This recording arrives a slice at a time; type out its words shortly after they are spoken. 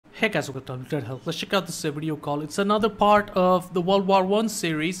Hey guys, welcome to Dead Health. Let's check out this video call. It's another part of the World War I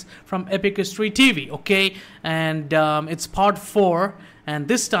series from Epic History TV, okay? And it's part 4, and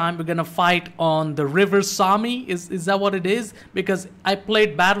this time we're gonna fight on the River Somme. Is that what it is? Because I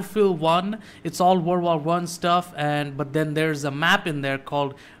played Battlefield 1, it's all World War I stuff, but then there's a map in there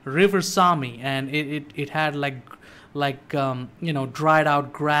called River Somme, and it had you know, dried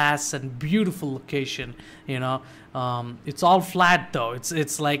out grass and beautiful location, you know. It's all flat though.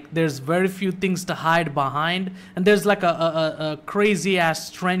 It's like there's very few things to hide behind, and there's like a crazy ass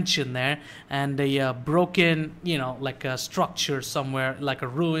trench in there, and a broken, you know, like a structure somewhere, like a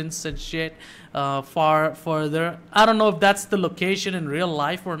ruins and shit far further. I don't know if that's the location in real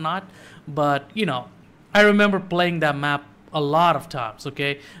life or not, but you know, I remember playing that map a lot of times,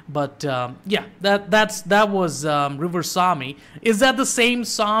 okay? But yeah, that was River Somme. Is that the same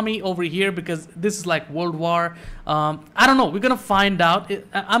Somme over here? Because this is like World War. I don't know. We're gonna find out.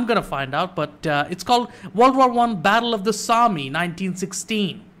 I'm gonna find out. But it's called World War I Battle of the Somme,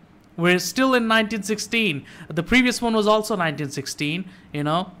 1916. We're still in 1916. The previous one was also 1916, you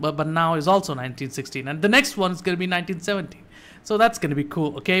know, but now is also 1916, and the next one is gonna be 1917. So that's gonna be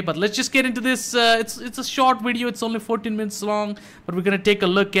cool, okay? But let's just get into this. It's a short video. It's only 14 minutes long, but we're gonna take a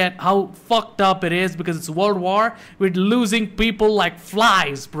look at how fucked up it is because it's World War. We're losing people like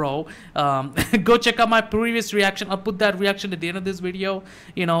flies, bro. Go check out my previous reaction. I'll put that reaction at the end of this video.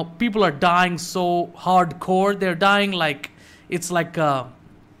 You know, people are dying so hardcore. They're dying like it's like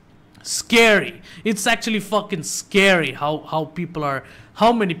scary. It's actually fucking scary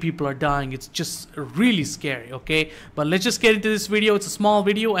how many people are dying. It's just really scary, okay? But let's just get into this video. It's a small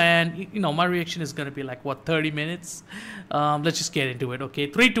video, and you know, my reaction is gonna be like what, 30 minutes. Let's just get into it, okay?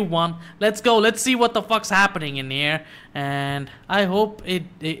 3, 2, 1, let's go. Let's see what the fuck's happening in here, and I hope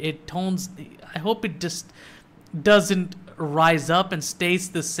I hope it just doesn't rise up and stays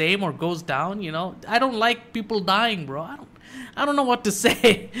the same or goes down, you know. I don't like people dying, bro. I don't know what to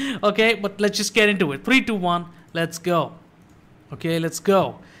say. Okay, but let's just get into it. 3, 2, 1, let's go. Okay, let's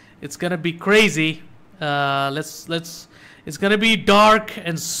go. It's gonna be crazy. It's gonna be dark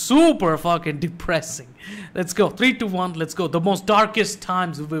and super fucking depressing. Let's go. 3, 2, 1, let's go. The most darkest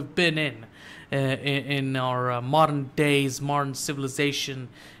times we've been in our modern days, modern civilization,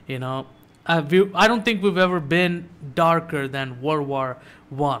 you know. I don't think we've ever been darker than World War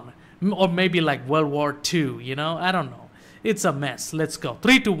I, or maybe like World War II, you know. I don't know. It's a mess. Let's go.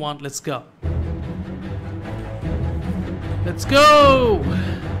 3, 2, 1, let's go. Let's go!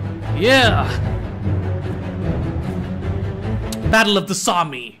 Yeah! Battle of the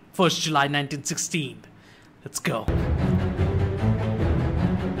Somme, 1st July 1916. Let's go.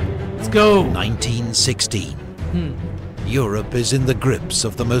 Let's go! 1916. Europe is in the grips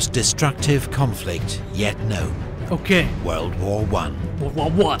of the most destructive conflict yet known. Okay. World War I.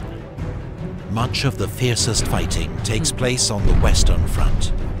 World War I. Much of the fiercest fighting takes place on the Western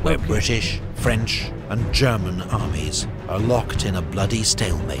Front, where Okay. British, French and German armies are locked in a bloody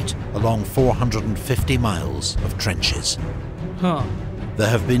stalemate along 450 miles of trenches. Huh. There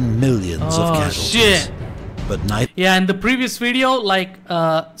have been millions of casualties, shit. but neither... Yeah, in the previous video, like,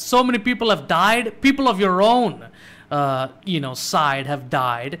 so many people have died. People of your own, you know, side have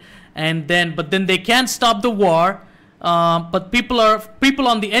died. But then they can't stop the war. But people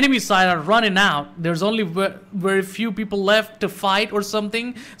on the enemy side are running out. There's only very few people left to fight or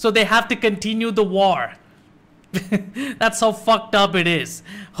something, so they have to continue the war. That's how fucked up it is.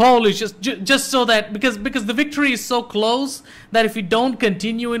 Holy, just so that because the victory is so close that if you don't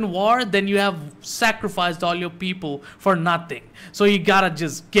continue in war, then you have sacrificed all your people for nothing. So you gotta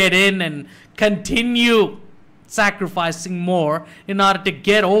just get in and continue sacrificing more in order to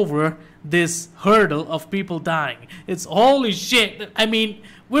get over this hurdle of people dying. It's holy shit. I mean,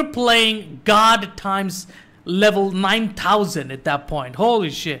 we're playing God times level 9,000 at that point. Holy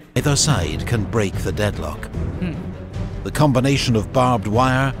shit. Either side can break the deadlock. The combination of barbed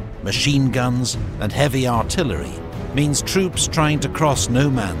wire, machine guns and heavy artillery means troops trying to cross no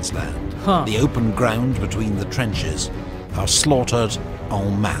man's land, the open ground between the trenches, are slaughtered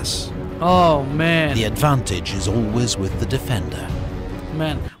en masse. Oh man. The advantage is always with the defender.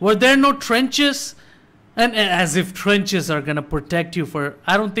 Man, were there no trenches? And as if trenches are gonna protect you for...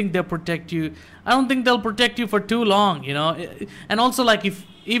 I don't think they'll protect you. I don't think they'll protect you for too long, you know. And also, like,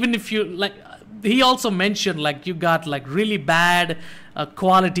 even if you like, he also mentioned like you got like really bad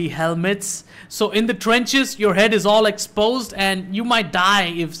quality helmets. So in the trenches, your head is all exposed, and you might die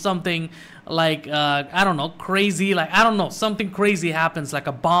if something like I don't know, crazy, like I don't know, something crazy happens, like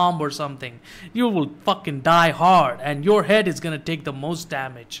a bomb or something. You will fucking die hard, and your head is gonna take the most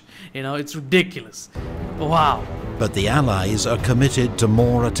damage. You know, it's ridiculous. Wow. But the Allies are committed to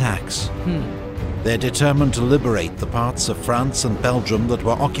more attacks. They're determined to liberate the parts of France and Belgium that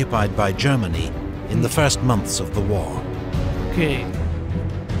were occupied by Germany in the first months of the war. Okay.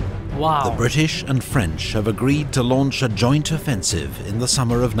 Wow. The British and French have agreed to launch a joint offensive in the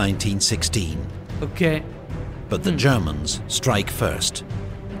summer of 1916. Okay. But the Germans strike first.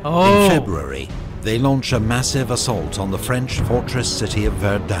 Oh. In February, they launch a massive assault on the French fortress city of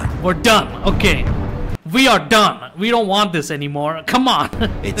Verdun. We're done. Okay. We are done. We don't want this anymore. Come on.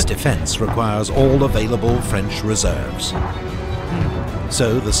 Its defense requires all available French reserves.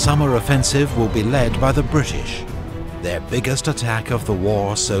 So the summer offensive will be led by the British, their biggest attack of the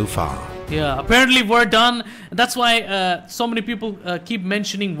war so far. Yeah, apparently we're done. That's why so many people keep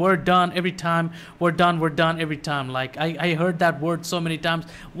mentioning we're done every time. We're done every time. Like, I heard that word so many times.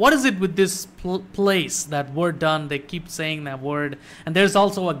 What is it with this place that we're done? They keep saying that word. And there's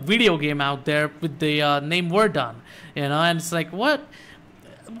also a video game out there with the name We're Done. You know, and it's like, what?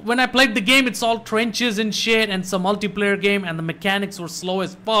 When I played the game, it's all trenches and shit, and it's a multiplayer game, and the mechanics were slow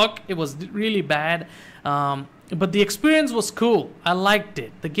as fuck. It was really bad. But the experience was cool. I liked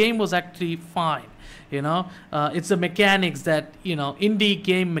it. The game was actually fine. You know, it's the mechanics that, you know, indie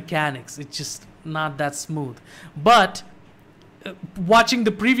game mechanics. It's just not that smooth. But watching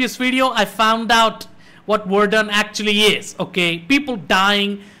the previous video, I found out what Verdun actually is. Okay, people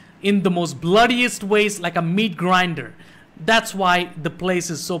dying in the most bloodiest ways, like a meat grinder. That's why the place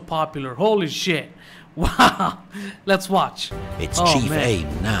is so popular. Holy shit! Wow. Let's watch. Its chief aim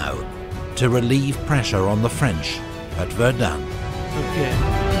now, to relieve pressure on the French at Verdun. Okay.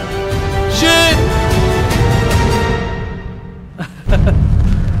 Shit!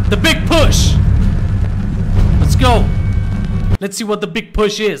 The big push! Let's go! Let's see what the big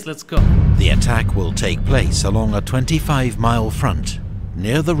push is. Let's go. The attack will take place along a 25-mile front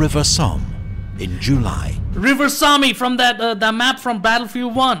near the River Somme in July. River Somme from that map from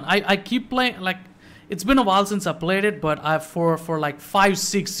Battlefield 1. I keep playing, like, it's been a while since I played it, but for like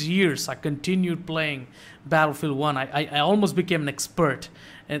 5-6 years I continued playing Battlefield 1. I almost became an expert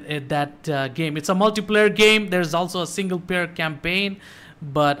at that game. It's a multiplayer game. There's also a single player campaign,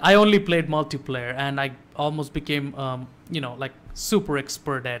 but I only played multiplayer, and I almost became you know, like super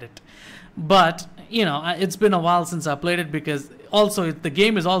expert at it. But you know, it's been a while since I played it, because also the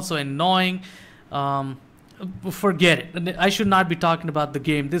game is also annoying. Forget it. I should not be talking about the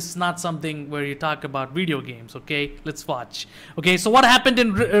game. This is not something where you talk about video games, okay? Let's watch. Okay, so what happened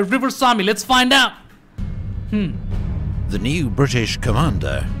in River Somme? Let's find out. The new British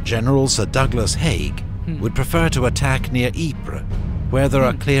commander, General Sir Douglas Haig, would prefer to attack near Ypres, where there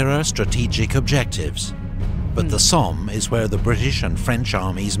are clearer strategic objectives. But the Somme is where the British and French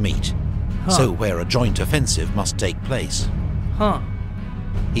armies meet, so where a joint offensive must take place.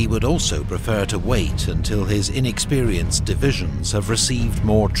 He would also prefer to wait until his inexperienced divisions have received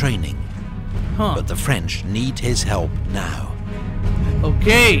more training. But the French need his help now.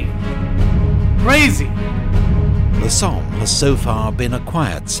 Okay. Crazy. The Somme has so far been a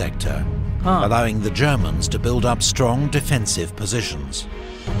quiet sector, allowing the Germans to build up strong defensive positions.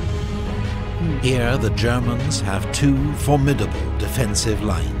 Here, the Germans have 2 formidable defensive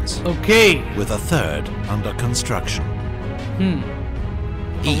lines. Okay. With a third under construction.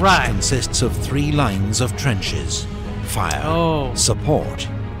 Each consists of 3 lines of trenches: fire, support,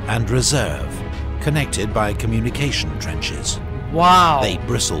 and reserve, connected by communication trenches. Wow. They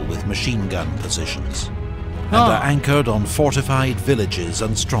bristle with machine gun positions, and are anchored on fortified villages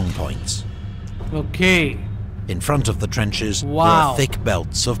and strongpoints. Okay. In front of the trenches, there are thick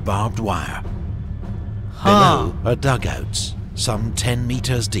belts of barbed wire. Below are dugouts, some 10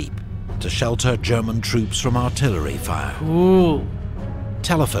 meters deep, to shelter German troops from artillery fire. Ooh.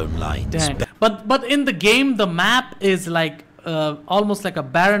 Telephone lines. But in the game, the map is like almost like a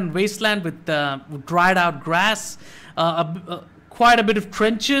barren wasteland with dried out grass, quite a bit of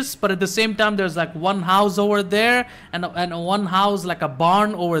trenches, but at the same time there's like one house over there and one house, like a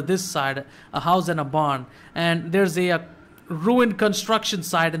barn over this side, a house and a barn, and there's a ruined construction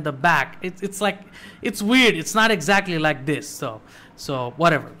site in the back. It's like, it's weird. It's not exactly like this, so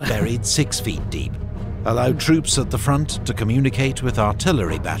whatever. Buried 6 feet deep, allow troops at the front to communicate with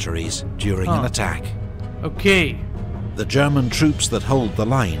artillery batteries during an attack. Okay. The German troops that hold the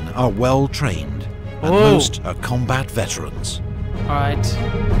line are well trained, and most are combat veterans. Alright.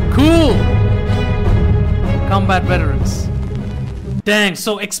 Cool! Combat veterans. Dang,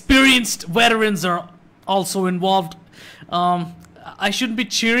 so experienced veterans are also involved. I shouldn't be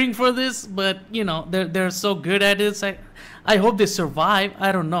cheering for this, but you know, they're so good at it. I hope they survive.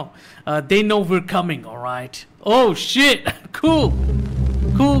 I don't know. They know we're coming, all right. Oh shit, cool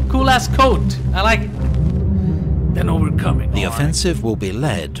ass coat. I like it. They know we're coming. The offensive will be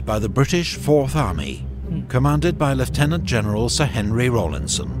led by the British 4th Army, commanded by Lieutenant General Sir Henry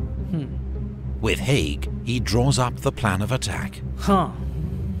Rawlinson. With Haig, he draws up the plan of attack.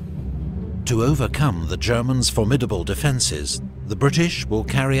 To overcome the Germans' formidable defences, the British will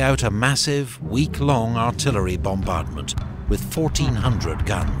carry out a massive, week-long artillery bombardment with 1,400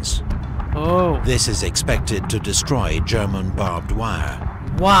 guns. This is expected to destroy German barbed wire,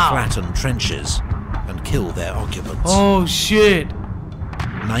 flatten trenches, and kill their occupants. Oh shit!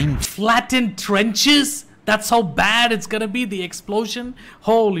 9 flattened trenches? That's how bad it's gonna be, the explosion?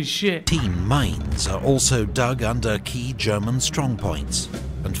 Holy shit. 18 mines are also dug under key German strongpoints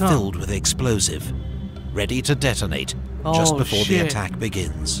and filled with explosive, ready to detonate just before the attack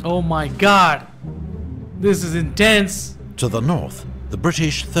begins. Oh my god. This is intense. To the north, the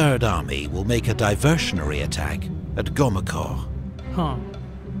British 3rd Army will make a diversionary attack at Gommecourt.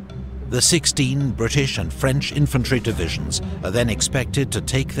 The 16 British and French infantry divisions are then expected to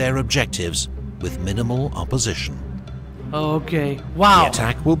take their objectives with minimal opposition. Okay, wow. The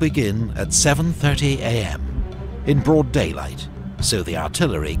attack will begin at 7:30 AM in broad daylight, so the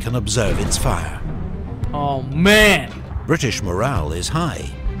artillery can observe its fire. Oh man! British morale is high,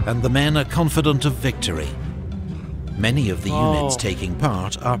 and the men are confident of victory. Many of the units taking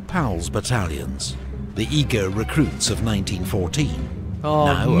part are PALS battalions, the eager recruits of 1914,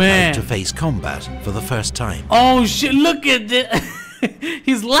 now about to face combat for the first time. Oh shit, look at it!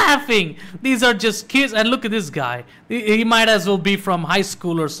 He's laughing. These are just kids, and look at this guy. He might as well be from high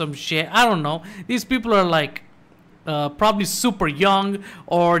school or some shit. I don't know. These people are like probably super young,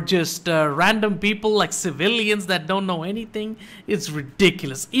 or just random people, like civilians that don't know anything. It's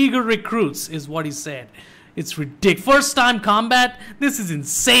ridiculous. Eager recruits is what he said. It's ridiculous. First time combat. This is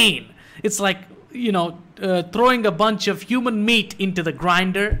insane. It's like, you know, throwing a bunch of human meat into the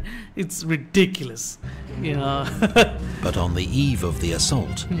grinder. It's ridiculous, you know. But on the eve of the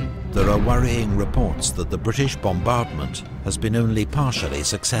assault, there are worrying reports that the British bombardment has been only partially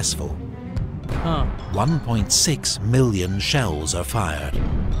successful. 1.6 million shells are fired.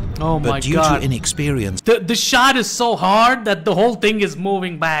 Oh my god. But due to inexperience, the shot is so hard that the whole thing is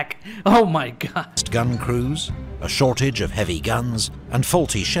moving back. Oh my god. Gun crews, a shortage of heavy guns, and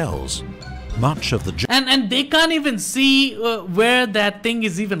faulty shells, much of the and they can't even see where that thing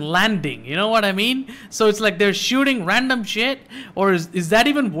is even landing, you know what I mean? So it's like they're shooting random shit, or is that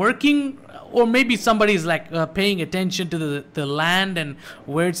even working? Or maybe somebody's like paying attention to the land and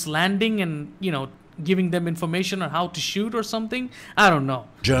where it's landing, and, you know, giving them information on how to shoot or something. I don't know.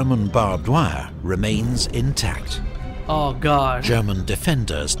 German barbed wire remains intact. Oh god. German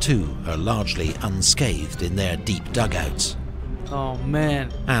defenders too are largely unscathed in their deep dugouts. Oh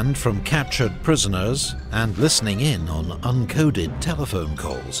man. And from captured prisoners and listening in on uncoded telephone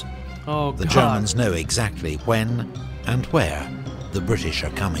calls, the Germans know exactly when and where the British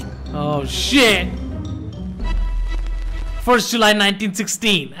are coming. Oh shit! 1st July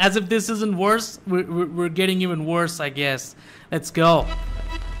 1916. As if this isn't worse, we're getting even worse, I guess. Let's go.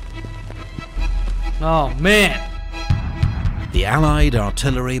 Oh man. The Allied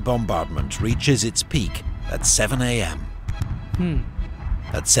artillery bombardment reaches its peak at 7 AM.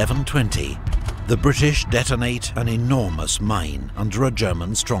 At 7:20, the British detonate an enormous mine under a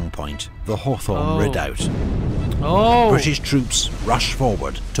German strongpoint, the Hawthorne Redoubt. British troops rush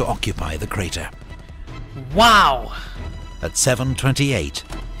forward to occupy the crater. Wow! At 7:28,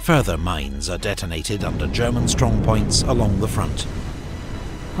 further mines are detonated under German strongpoints along the front.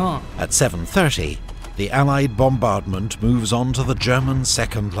 At 7:30, the Allied bombardment moves on to the German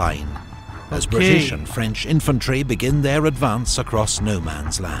second line, as British and French infantry begin their advance across no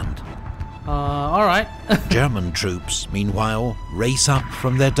man's land. Alright. German troops, meanwhile, race up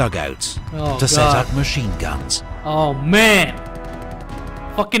from their dugouts to set up machine guns. Oh man!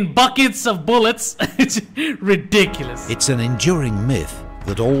 Fucking buckets of bullets. It's ridiculous. It's an enduring myth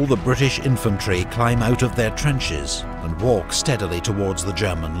that all the British infantry climb out of their trenches and walk steadily towards the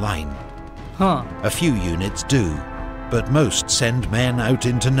German line. A few units do, but most send men out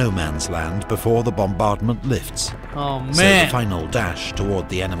into no man's land before the bombardment lifts. Oh man! So the final dash toward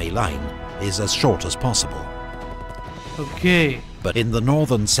the enemy line is as short as possible. Okay. But in the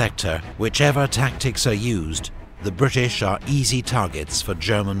northern sector, whichever tactics are used, the British are easy targets for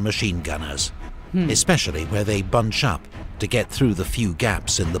German machine gunners, especially where they bunch up to get through the few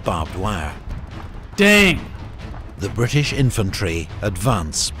gaps in the barbed wire. Dang! The British infantry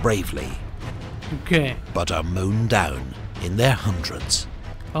advance bravely, Okay. but are mown down in their hundreds.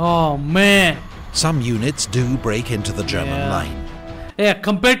 Oh man. Some units do break into the German line. Yeah,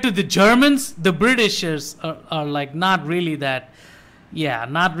 compared to the Germans, the Britishers are like not really that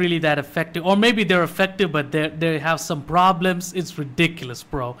effective. Or maybe they're effective, but they have some problems. It's ridiculous,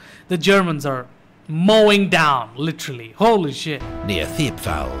 bro. The Germans are mowing down, literally. Holy shit. Near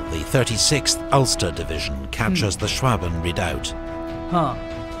Thiepval, the 36th Ulster Division captures the Schwaben redoubt. Huh.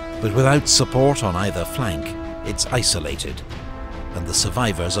 But without support on either flank, it's isolated, and the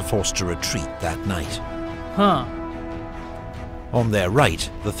survivors are forced to retreat that night. Huh. On their right,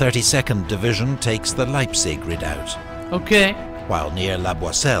 the 32nd Division takes the Leipzig redoubt, Okay. while near La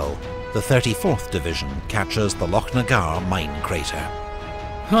Boisselle, the 34th Division captures the Lochnagar mine crater.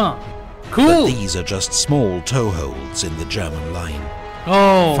 Huh. But Cool. these are just small toeholds in the German line,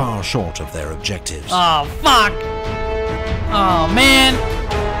 Oh. far short of their objectives. Oh, fuck. Oh, man.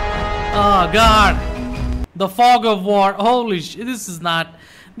 Oh, God. The fog of war. Holy shit.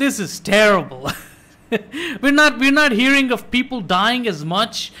 This is terrible. we're not hearing of people dying as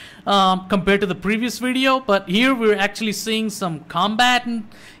much compared to the previous video, but here we're actually seeing some combat, and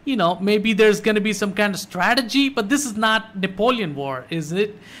maybe there's going to be some kind of strategy, but this is not Napoleon War, is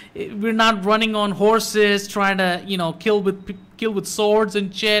it? We're not running on horses trying to kill with swords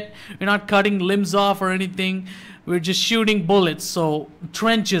and shit. We're not cutting limbs off or anything. We're just shooting bullets, so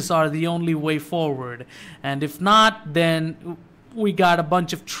trenches are the only way forward, and if not, then we got a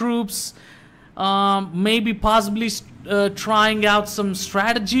bunch of troops maybe possibly trying out some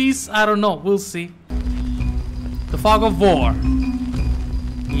strategies. I don't know, we'll see. The fog of war.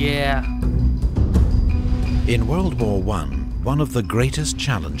 Yeah. In World War I, one of the greatest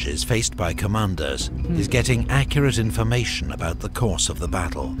challenges faced by commanders is getting accurate information about the course of the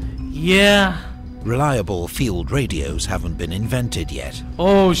battle. Yeah. Reliable field radios haven't been invented yet.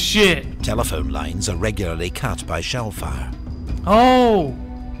 Oh shit. Telephone lines are regularly cut by shell fire. Oh.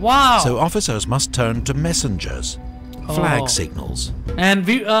 Wow. So officers must turn to messengers, flag signals. And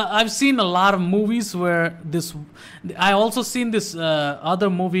I've seen a lot of movies where this. I also seen this other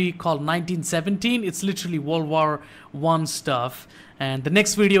movie called 1917. It's literally World War I stuff. And the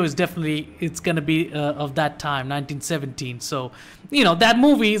next video is it's gonna be of that time, 1917. So, that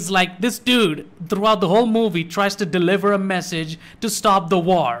movie is like this dude throughout the whole movie tries to deliver a message to stop the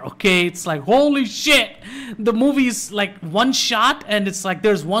war. Okay, it's like holy shit. The movie is like one shot, and it's like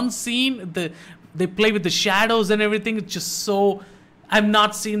there's one scene. They play with the shadows and everything. It's just so. I've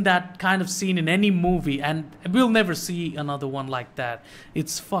not seen that kind of scene in any movie, and we'll never see another one like that.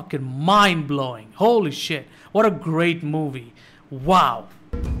 It's fucking mind blowing. Holy shit! What a great movie. Wow.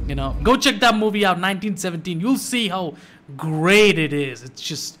 Go check that movie out, 1917. You'll see how great it is. It's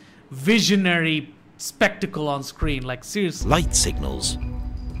just visionary spectacle on screen, like seriously. Light signals,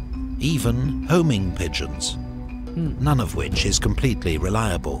 even homing pigeons, none of which is completely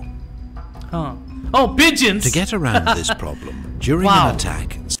reliable. Huh. Oh, pigeons! To get around this problem, during an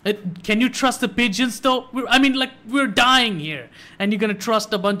attack... Can you trust the pigeons, though? We're dying here, and you're gonna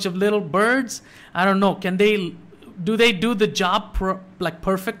trust a bunch of little birds? I don't know. Do they do the job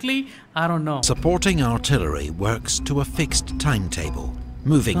perfectly? I don't know. Supporting artillery works to a fixed timetable,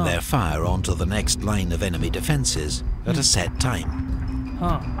 moving their fire onto the next line of enemy defenses at a set time.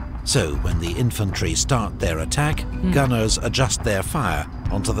 So when the infantry start their attack, gunners adjust their fire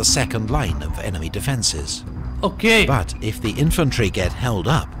onto the second line of enemy defenses. Okay. But if the infantry get held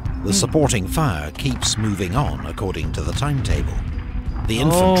up, the supporting fire keeps moving on according to the timetable. The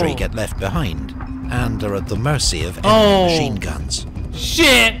infantry get left behind and are at the mercy of enemy machine guns.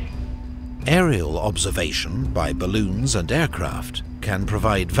 Shit! Aerial observation by balloons and aircraft can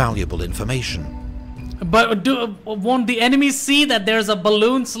provide valuable information. But won't the enemies see that there's a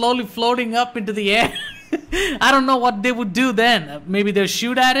balloon slowly floating up into the air? I don't know what they would do then. Maybe they'll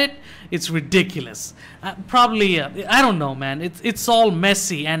shoot at it? It's ridiculous. Probably, I don't know, man. It's all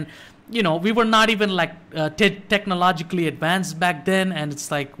messy, and we were not even like technologically advanced back then, and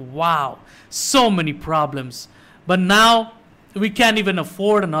it's like, wow, so many problems. But now we can't even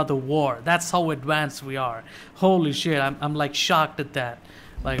afford another war. That's how advanced we are. Holy shit, I'm like shocked at that.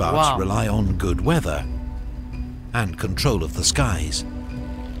 Like, but wow. Rely on good weather and control of the skies.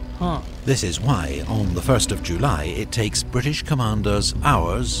 This is why on the 1st of July it takes British commanders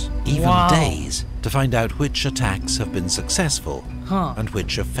hours, even days, to find out which attacks have been successful and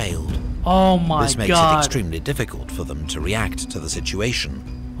which have failed. Oh my God. This makes it extremely difficult for them to react to the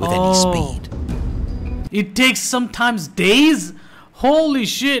situation with any speed. It takes sometimes days? Holy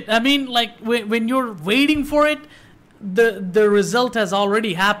shit. I mean, like when you're waiting for it, the result has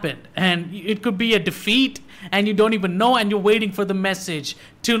already happened, and it could be a defeat, and you don't even know, and you're waiting for the message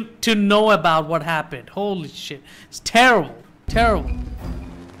to know about what happened. Holy shit. It's terrible. Terrible.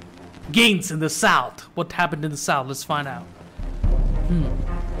 Gains in the south. What happened in the south? Let's find out.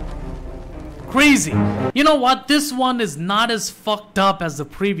 Crazy. You know what? This one is not as fucked up as the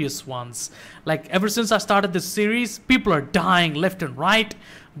previous ones. Like, ever since I started this series, people are dying left and right.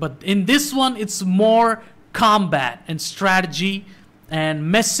 But in this one, it's more combat and strategy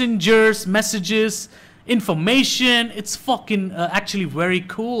and messages, information. It's fucking actually very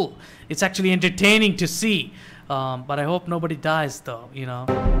cool. It's actually entertaining to see. But I hope nobody dies though, you know.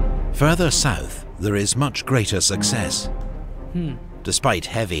 Further south, there is much greater success. Despite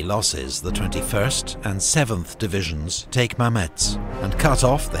heavy losses, the 21st and 7th Divisions take Mametz and cut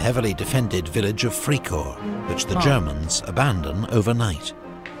off the heavily defended village of Fricourt, which the Germans abandon overnight.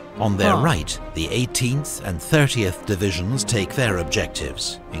 On their right, the 18th and 30th Divisions take their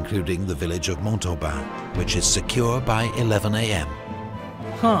objectives, including the village of Montauban, which is secure by 11 AM.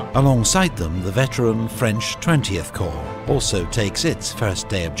 Alongside them, the veteran French 20th Corps also takes its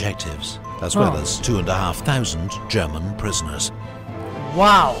first-day objectives, as well as 2,500 German prisoners.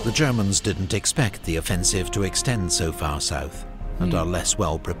 Wow! The Germans didn't expect the offensive to extend so far south, and are less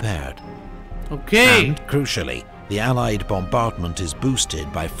well prepared. Okay. And, crucially, the Allied bombardment is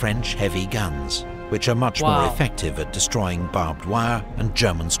boosted by French heavy guns, which are much more effective at destroying barbed wire and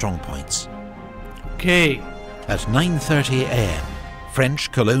German strongpoints. Okay. At 9:30 AM, French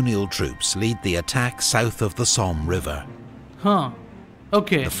colonial troops lead the attack south of the Somme River.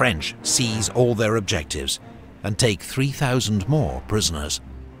 Okay. The French seize all their objectives and take 3,000 more prisoners.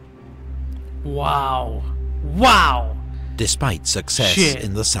 Wow. Wow! Despite success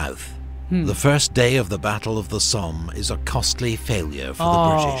in the south, the first day of the Battle of the Somme is a costly failure for the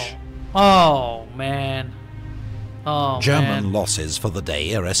British. Oh, man. German losses for the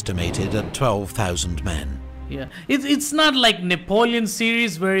day are estimated at 12,000 men. Yeah, it's not like Napoleon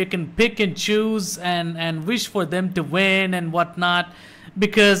series where you can pick and choose and wish for them to win and whatnot,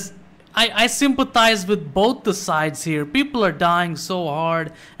 because I sympathize with both the sides here. People are dying so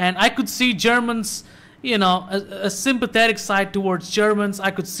hard, and I could see Germans, you know, a sympathetic side towards Germans.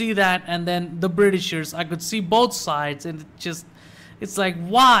 I could see that, and then the Britishers. I could see both sides, and it's like,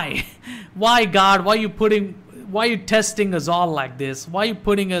 why? Why, God? Why are you testing us all like this? Why are you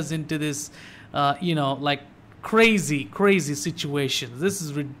putting us into this, you know, like, crazy situations? This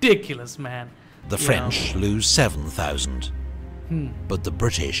is ridiculous, man. The French lose 7,000, but the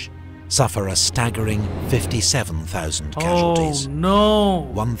British suffer a staggering 57,000 casualties. Oh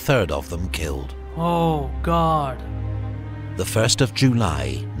no! 1/3 of them killed. Oh God! The 1st of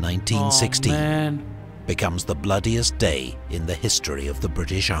July, 1916, becomes the bloodiest day in the history of the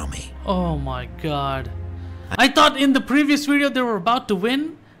British Army. Oh my God! I thought in the previous video they were about to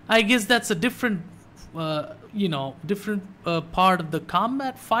win. I guess that's a different you know, different part of the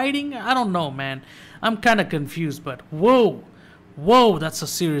combat fighting. I don't know, man. I'm kind of confused, but whoa, that's a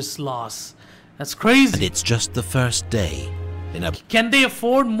serious loss. That's crazy. And it's just the first day. Can they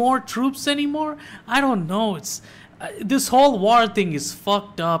afford more troops anymore? I don't know. It's this whole war thing is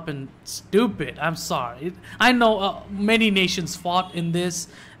fucked up and stupid. I'm sorry. I know many nations fought in this,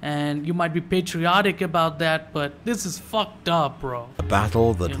 and you might be patriotic about that, but this is fucked up, bro. A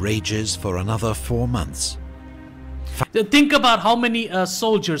battle that rages for another 4 months. Think about how many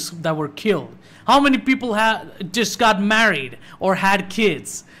soldiers that were killed. How many people just got married or had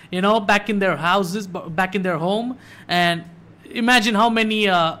kids, you know, back in their houses, back in their home. And imagine how many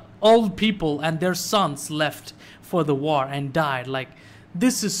old people and their sons left for the war and died. Like,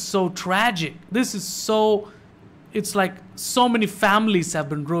 this is so tragic. This is so... It's like so many families have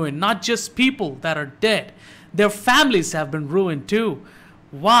been ruined. Not just people that are dead. Their families have been ruined too.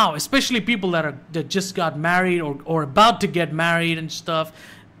 Wow, especially people that just got married or about to get married and stuff.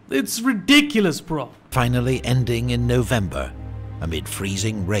 It's ridiculous, bro. Finally ending in November, amid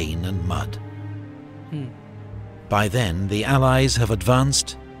freezing rain and mud. By then, the Allies have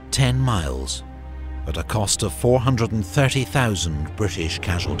advanced 10 miles, at a cost of 430,000 British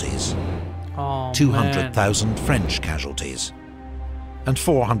casualties, 200,000 French casualties, and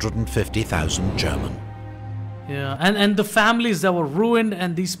 450,000 German. Yeah, and the families that were ruined,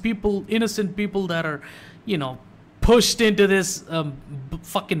 and these people, innocent people that are, you know, pushed into this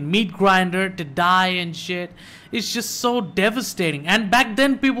fucking meat grinder to die and shit. It's just so devastating. And back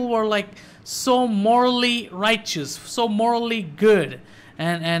then people were like so morally righteous, so morally good,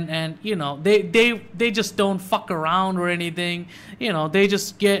 and you know, they just don't fuck around or anything. You know, they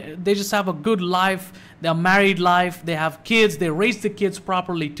just have a good life. They're married life, they have kids, they raise the kids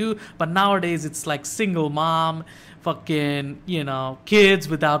properly too. But nowadays it's like single mom, fucking, you know, kids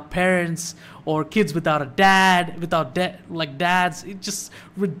without parents, or kids without a dad, like dads. It's just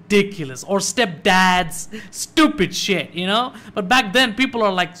ridiculous. Or stepdads, stupid shit, you know. But back then people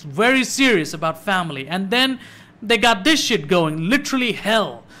are like very serious about family, and then they got this shit going, literally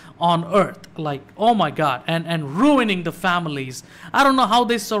hell on earth, like, oh my god, and ruining the families. I don't know how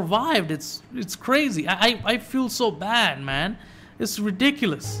they survived. It's crazy. I feel so bad, man. It's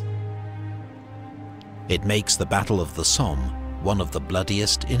ridiculous. It makes the Battle of the Somme one of the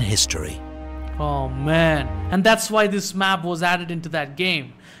bloodiest in history. Oh man, and that's why this map was added into that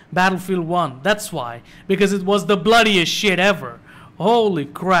game, Battlefield 1. That's why, because it was the bloodiest shit ever. Holy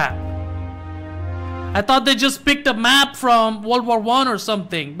crap. I thought they just picked a map from World War I or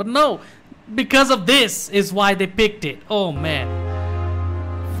something, but no, because of this is why they picked it. Oh man,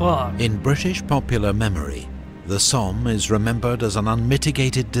 fuck. In British popular memory, the Somme is remembered as an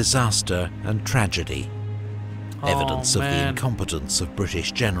unmitigated disaster and tragedy. Evidence of the incompetence of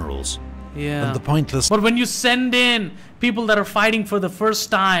British generals. Yeah. And the pointless... But when you send in people that are fighting for the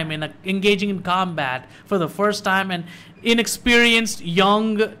first time and engaging in combat for the first time, and inexperienced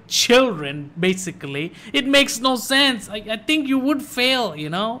young children, basically, it makes no sense. I think you would fail, you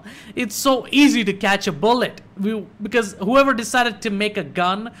know. It's so easy to catch a bullet. Because whoever decided to make a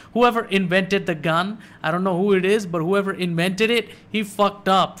gun, whoever invented the gun, I don't know who it is, but whoever invented it, he fucked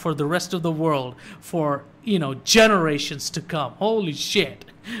up for the rest of the world for, you know, generations to come. Holy shit.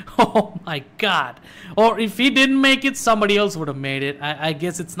 Oh my god. Or if he didn't make it, somebody else would have made it. I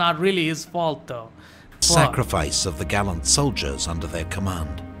guess it's not really his fault though. Sacrifice of the gallant soldiers under their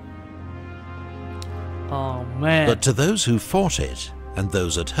command. Oh man. But to those who fought it and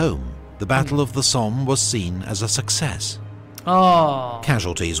those at home, the Battle of the Somme was seen as a success. Oh.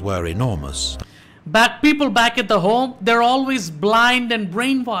 Casualties were enormous. People back at the home, they're always blind and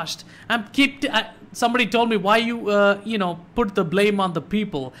brainwashed. Somebody told me, why you know, put the blame on the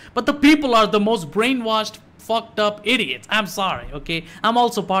people. But the people are the most brainwashed, fucked up idiots. I'm sorry, okay? I'm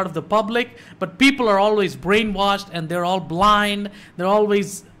also part of the public, but people are always brainwashed and they're all blind. They're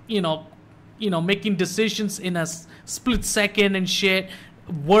always, you know, making decisions in a split second and shit,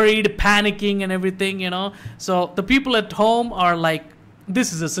 worried, panicking and everything, you know? So the people at home are like,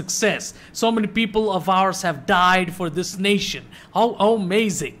 this is a success. So many people of ours have died for this nation. How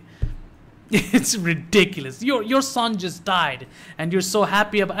amazing. It's ridiculous. Your son just died and you're so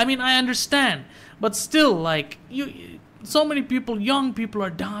happy about, I mean, I understand, but still, like, so many people, young people are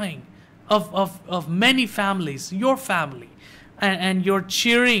dying of many families, your family, and you're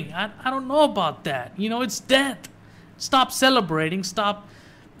cheering. I don't know about that. You know, it's death. Stop celebrating. Stop.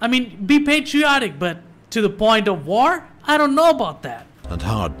 I mean, be patriotic, but to the point of war, I don't know about that. And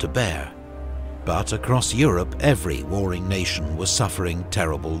hard to bear. But across Europe, every warring nation was suffering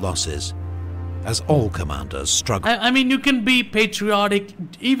terrible losses, as all commanders struggled. I mean, you can be patriotic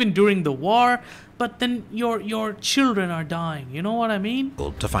even during the war, but then your children are dying. You know what I mean?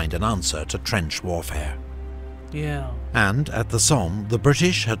 To find an answer to trench warfare. Yeah. And at the Somme, the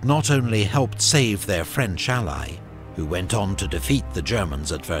British had not only helped save their French ally, who went on to defeat the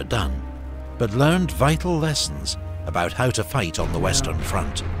Germans at Verdun, but learned vital lessons about how to fight on the Western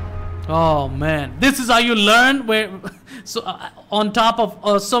Front. Oh man, this is how you learn, on top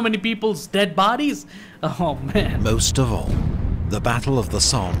of so many people's dead bodies? Oh man. Most of all, the Battle of the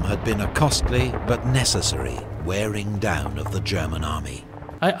Somme had been a costly but necessary wearing down of the German army.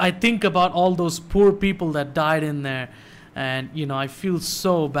 I think about all those poor people that died in there, and you know, I feel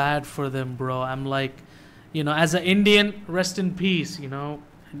so bad for them, bro. I'm like, you know, as an Indian, rest in peace, you know,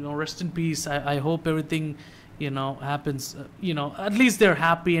 rest in peace. I hope everything, you know, happens, you know, at least they're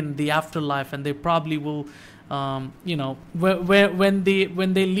happy in the afterlife, and they probably will, you know, when they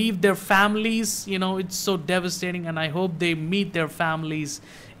leave their families, you know, it's so devastating, and I hope they meet their families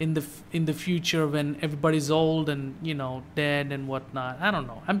in the future when everybody's old and, you know, dead and whatnot. I don't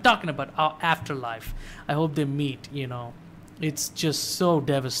know. I'm talking about our afterlife. I hope they meet, you know. It's just so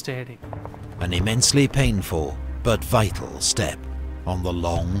devastating. An immensely painful but vital step on the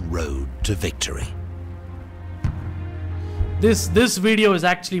long road to victory. This video is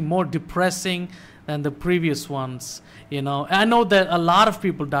actually more depressing than the previous ones, you know. I know that a lot of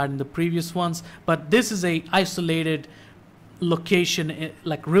people died in the previous ones, but this is a isolated location,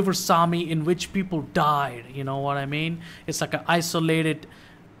 like River Somme, in which people died, you know what I mean? It's like an isolated,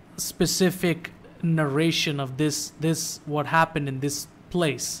 specific narration of this what happened in this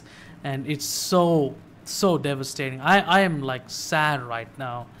place, and it's so So devastating. I am like sad right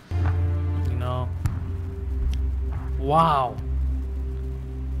now, you know. Wow.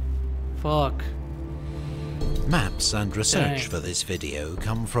 Fuck. Maps and research Dang. for this video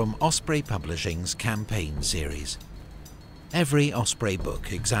come from Osprey Publishing's campaign series. Every Osprey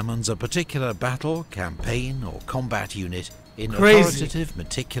book examines a particular battle, campaign or combat unit in authoritative,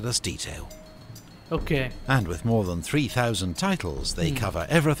 meticulous detail. Okay. And with more than 3,000 titles, they cover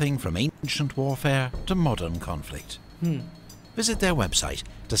everything from ancient warfare to modern conflict. Visit their website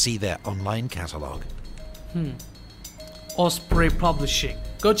to see their online catalogue. Osprey Publishing.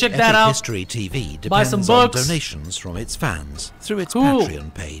 Go check Epic that out. History TV Buy some depends on books. donations from its fans through its Cool.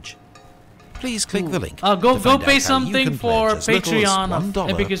 Patreon page. Please click the link. Go to find pay out how something you can for pledge as little as Patreon of $1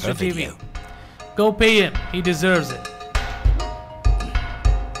 Epic per History TV. video. Go pay him. He deserves it.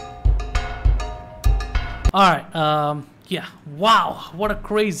 Alright, yeah. Wow, what a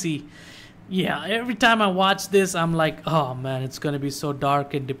crazy... Yeah, every time I watch this, I'm like, oh man, it's gonna be so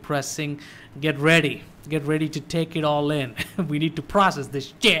dark and depressing. Get ready. Get ready to take it all in. We need to process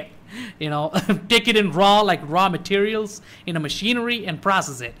this shit. You know, take it in raw, like raw materials in a machinery and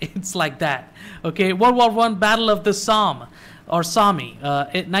process it. It's like that. Okay, World War I, Battle of the Somme, or Somme,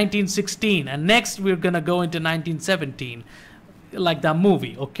 1916. And next we're gonna go into 1917, like that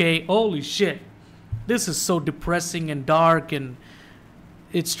movie, okay? Holy shit. This is so depressing and dark, and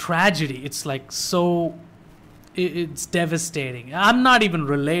it's tragedy. It's like so... It's devastating. I'm not even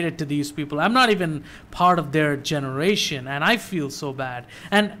related to these people. I'm not even part of their generation, and I feel so bad.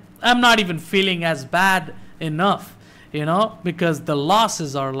 And I'm not even feeling as bad enough, you know, because the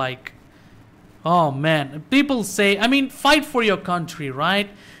losses are like, oh man. People say, I mean, fight for your country, right?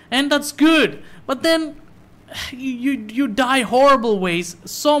 And that's good. But then you die horrible ways.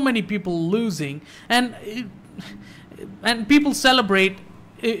 So many people losing, and people celebrate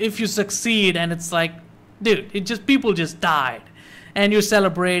if you succeed, and it's like, dude, people just died, and you're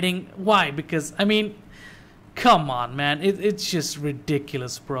celebrating. Why? Because I mean, come on, man, it's just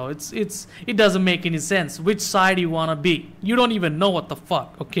ridiculous, bro. It doesn't make any sense. Which side you wanna be? You don't even know what the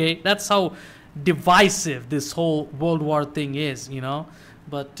fuck. Okay, that's how divisive this whole World War thing is, you know.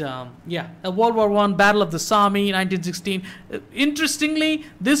 But yeah, World War I, Battle of the Somme, 1916. Interestingly,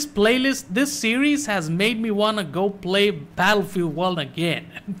 this playlist, this series has made me want to go play Battlefield 1 again.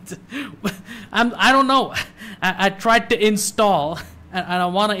 I don't know. I tried to install, and I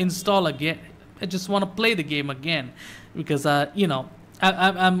want to install again. I just want to play the game again because, you know,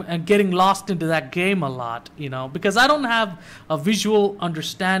 I'm getting lost into that game a lot, you know, because I don't have a visual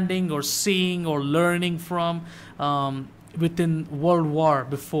understanding or seeing or learning from within World War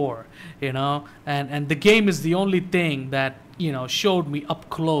before, you know, and the game is the only thing that, you know, showed me up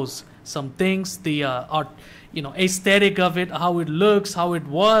close some things, the art, you know, aesthetic of it, how it looks, how it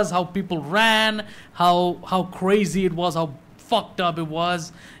was, how people ran, how crazy it was, how fucked up it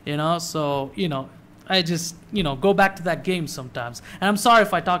was, you know. So, you know, I just, you know, go back to that game sometimes. And I'm sorry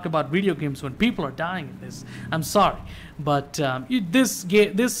if I talk about video games when people are dying in this. I'm sorry. But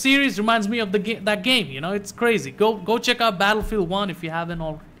this series reminds me of that game, you know. It's crazy. Go check out Battlefield 1 if you haven't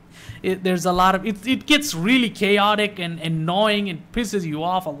already. There's a lot of... It gets really chaotic and annoying and pisses you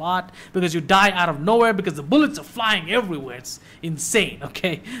off a lot because you die out of nowhere because the bullets are flying everywhere. It's insane,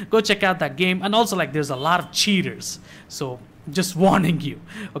 okay? Go check out that game. And also, like, there's a lot of cheaters. So... just warning you,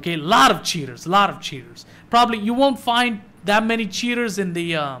 okay? A lot of cheaters. Probably you won't find that many cheaters in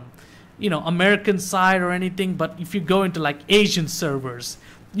the, you know, American side or anything. But if you go into like Asian servers,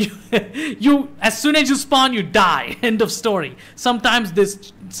 you as soon as you spawn, you die. End of story. Sometimes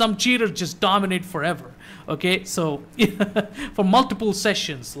some cheaters just dominate forever. Okay, so for multiple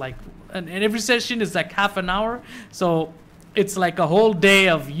sessions, like, and every session is like half an hour. So it's like a whole day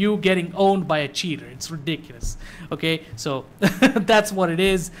of you getting owned by a cheater. It's ridiculous. Okay, so that's what it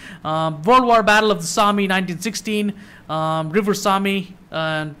is. World War Battle of the Somme, 1916. River Somme,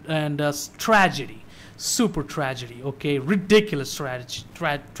 and tragedy. Super tragedy, okay? Ridiculous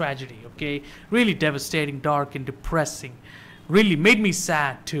tragedy, okay? Really devastating, dark, and depressing. Really made me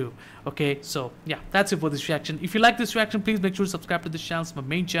sad, too. Okay, so yeah, that's it for this reaction. If you like this reaction, please make sure to subscribe to this channel. It's my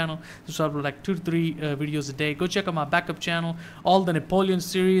main channel. Subscribe to like 2 to 3 videos a day. Go check out my backup channel. All the Napoleon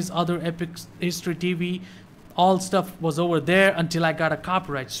series, other Epic History TV, all stuff was over there until I got a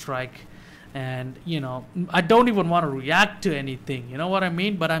copyright strike. And, you know, I don't even want to react to anything. You know what I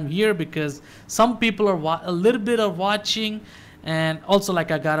mean? But I'm here because some people are a little bit of watching, And also, like,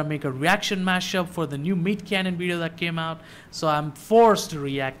 I gotta make a reaction mashup for the new Meat Cannon video that came out, so I'm forced to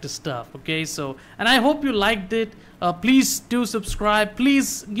react to stuff. Okay, so, and I hope you liked it. Please do subscribe.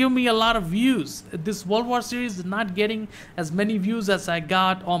 Please give me a lot of views. This World War series is not getting as many views as I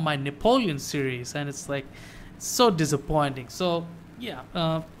got on my Napoleon series, and it's like so disappointing. So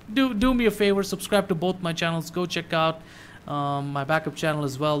yeah, do me a favor, subscribe to both my channels. Go check out my backup channel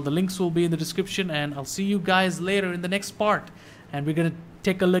as well. The links will be in the description, and I'll see you guys later in the next part. And we're gonna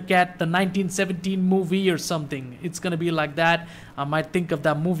take a look at the 1917 movie or something. It's gonna be like that. I might think of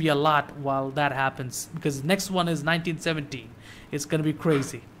that movie a lot while that happens, because the next one is 1917. It's gonna be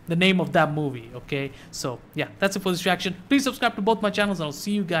crazy, the name of that movie. Okay, so yeah, that's it for this reaction. Please subscribe to both my channels, and I'll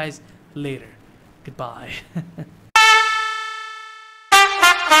see you guys later. Goodbye.